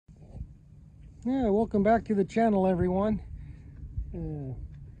Yeah, welcome back to the channel, everyone.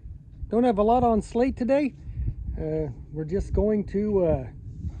 Don't have a lot on slate today. We're just going to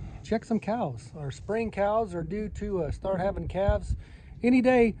check some cows. Our spring cows are due to start having calves any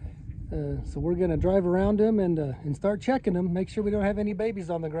day. So we're going to drive around them and start checking them, make sure we don't have any babies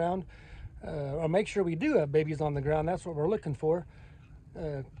on the ground, or make sure we do have babies on the ground. That's what we're looking for.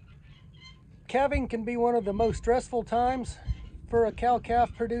 Calving can be one of the most stressful times for a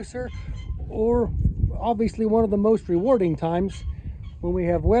cow-calf producer, or obviously one of the most rewarding times. When we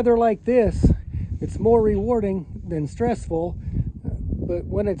have weather like this, it's more rewarding than stressful. But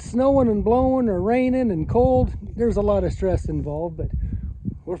when it's snowing and blowing or raining and cold, there's a lot of stress involved. But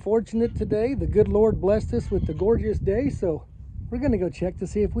we're fortunate today. The good Lord blessed us with the gorgeous day, so we're going to go check to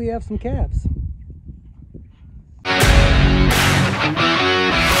see if we have some calves.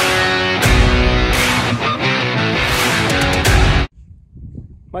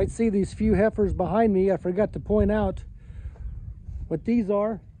 Might see these few heifers behind me. I forgot to point out what these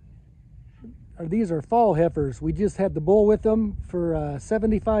are. These are fall heifers. We just had the bull with them for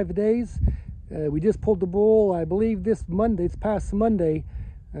 75 days. We just pulled the bull, I believe, this past Monday.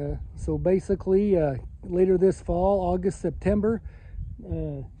 So basically, later this fall, August, September,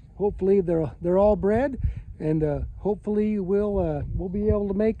 hopefully they're all bred, and hopefully we'll be able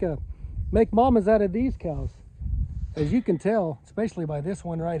to make mamas out of these cows. As you can tell, especially by this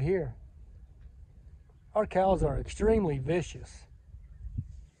one right here, our cows are extremely vicious.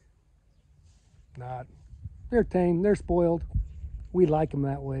 They're tame, they're spoiled. We like them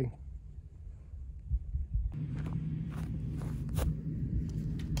that way.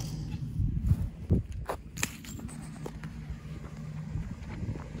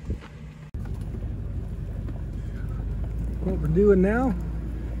 What we're doing now,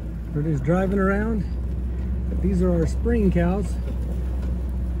 we're just driving around. These are our spring cows,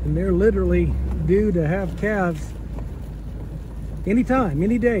 and they're literally due to have calves anytime,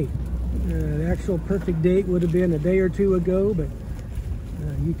 any day. The actual perfect date would have been a day or two ago, but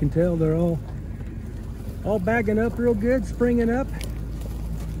you can tell they're all bagging up real good, springing up.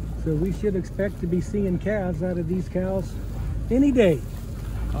 So we should expect to be seeing calves out of these cows any day.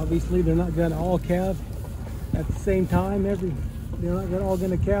 Obviously, they're not going to all calve at the same time. They're not all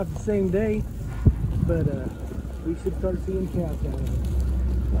going to calve the same day, but we should start seeing calves out of them.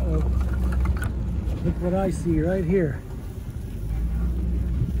 Uh-oh. Look what I see right here.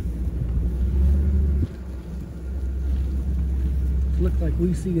 Looks like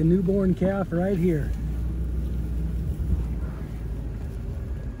we see a newborn calf right here.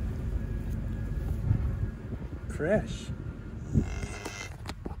 Fresh.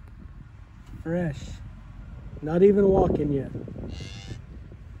 Fresh. Not even walking yet.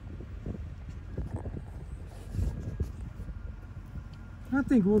 I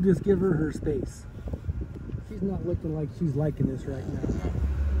think we'll just give her space. She's not looking like she's liking this right now.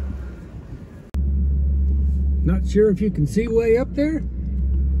 Not sure if you can see way up there,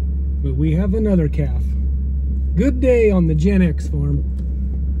 but we have another calf. Good day on the Gen X farm.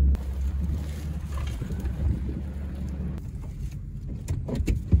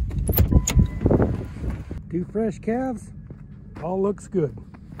 Two fresh calves, all looks good.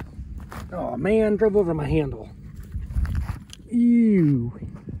 Oh man, drove over my handle. Ew.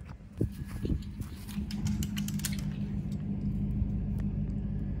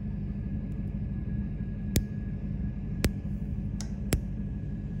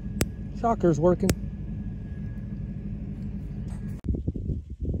 Shocker's working.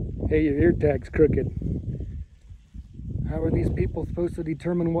 Hey, your ear tag's crooked. How are these people supposed to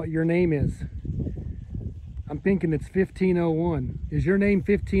determine what your name is? I'm thinking it's 1501. Is your name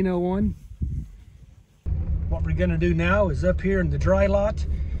 1501? What we're gonna do now is up here in the dry lot,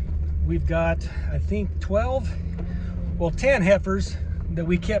 we've got, I think, 10 heifers that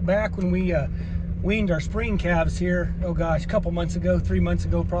we kept back when we weaned our spring calves here, oh gosh, a couple months ago, 3 months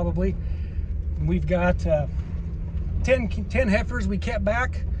ago probably. And we've got 10 heifers we kept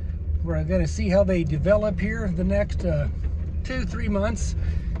back. We're gonna see how they develop here the next 2-3 months.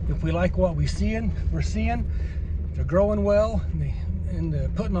 If we like what we're seeing, if they're growing well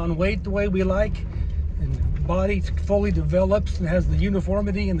and putting on weight the way we like, and the body fully develops and has the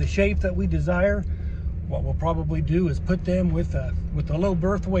uniformity and the shape that we desire, what we'll probably do is put them with a low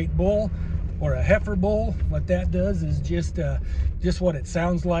birth weight bull or a heifer bull. What that does is just what it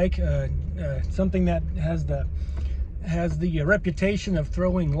sounds like, something that has the reputation of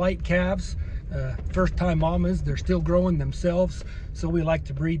throwing light calves. First time mamas, they're still growing themselves, so we like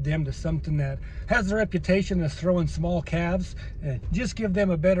to breed them to something that has the reputation of throwing small calves. Just give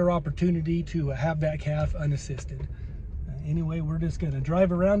them a better opportunity to have that calf unassisted. Anyway, we're just going to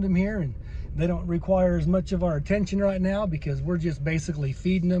drive around them here, and they don't require as much of our attention right now because we're just basically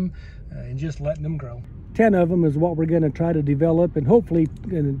feeding them and just letting them grow. 10 of them is what we're going to try to develop, and hopefully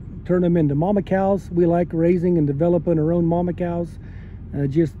turn them into mama cows. We like raising and developing our own mama cows,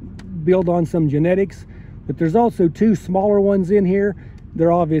 just build on some genetics. But there's also 2 smaller ones in here.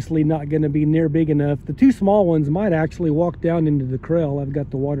 They're obviously not going to be near big enough. The 2 small ones might actually walk down into the corral. I've got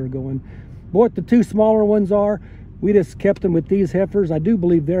the water going. But what the 2 smaller ones are, we just kept them with these heifers. I do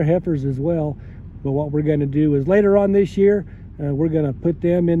believe they're heifers as well. But what we're going to do is later on this year, we're going to put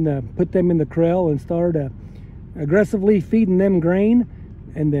them in the corral and start aggressively feeding them grain,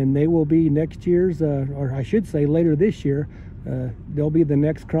 and then they will be next year's, or I should say later this year, they'll be the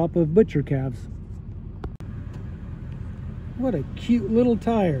next crop of butcher calves. What a cute little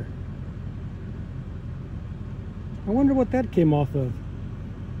tire. I wonder what that came off of.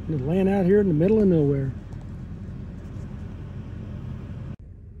 It laying out here in the middle of nowhere.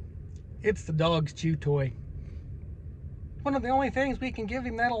 It's the dog's chew toy. One of the only things we can give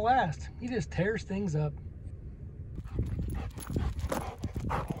him that'll last. He just tears things up.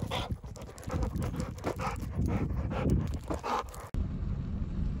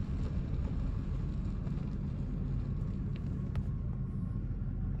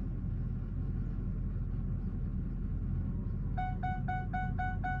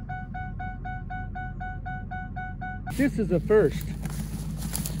 This is a first.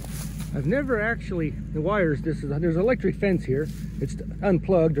 I've never actually, the wires, there's an electric fence here. It's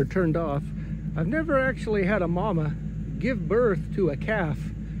unplugged or turned off. I've never actually had a mama give birth to a calf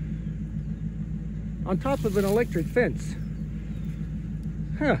on top of an electric fence.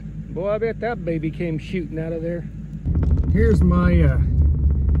 Huh, boy, I bet that baby came shooting out of there. Here's my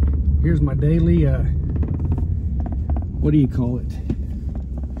daily, what do you call it?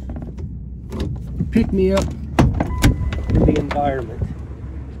 Pick me up in the environment.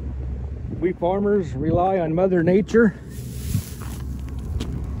 We farmers rely on Mother Nature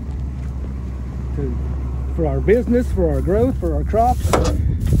for our business, for our growth, for our crops.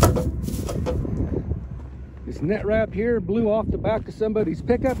 This net wrap here blew off the back of somebody's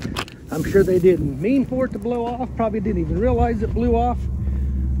pickup. I'm sure they didn't mean for it to blow off, probably didn't even realize it blew off.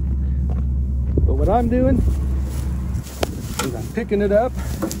 But what I'm doing is I'm picking it up,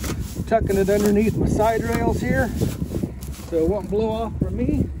 tucking it underneath my side rails here so it won't blow off from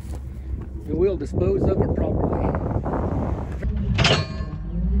me, and we'll dispose of it properly.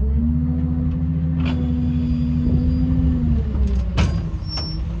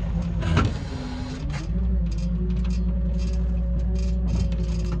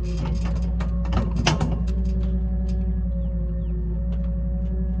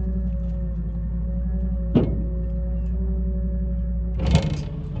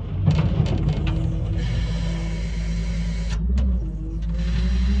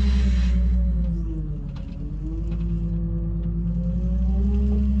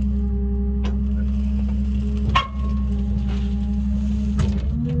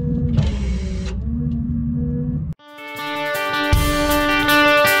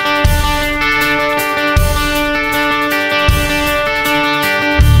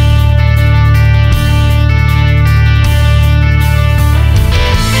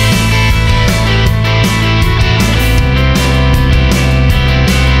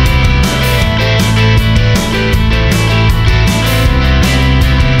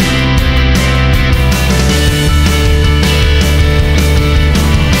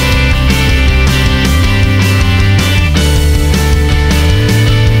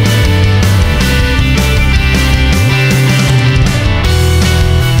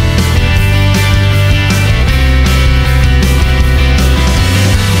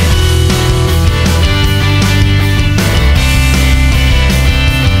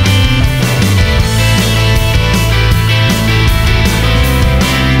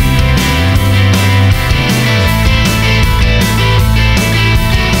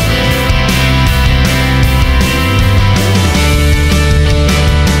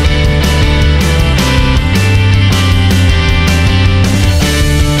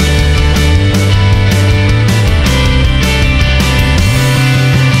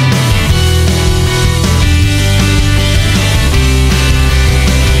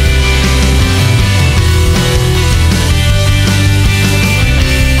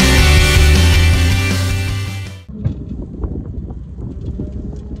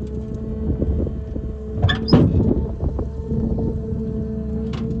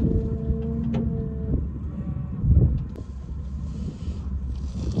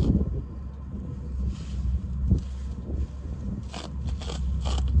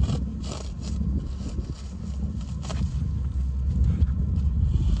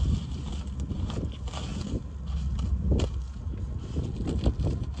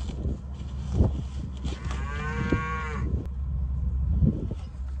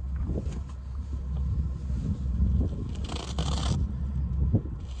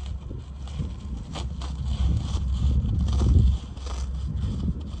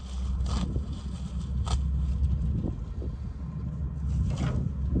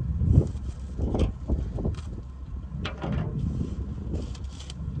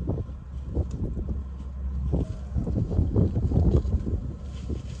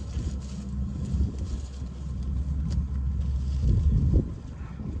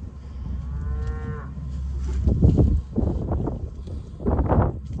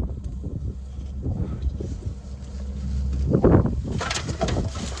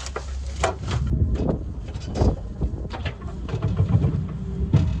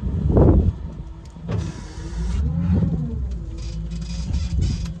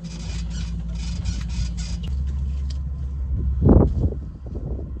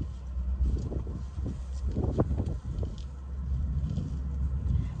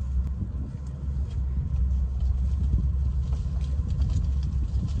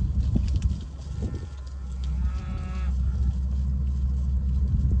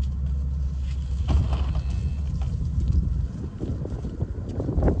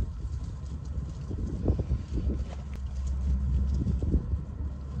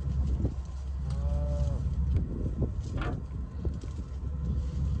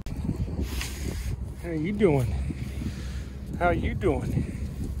 How you doing? How you doing?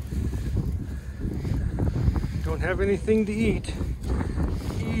 Don't have anything to eat.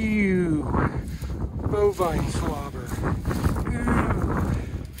 Ew. Bovine slobber.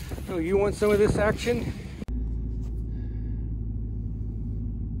 Ew. Oh, you want some of this action?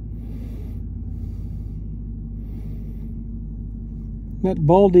 That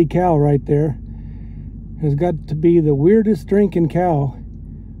baldy cow right there has got to be the weirdest drinking cow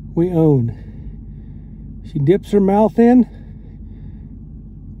we own. She dips her mouth in,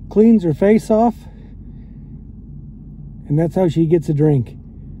 cleans her face off, and that's how she gets a drink.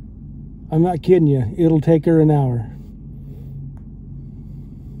 I'm not kidding you, it'll take her an hour.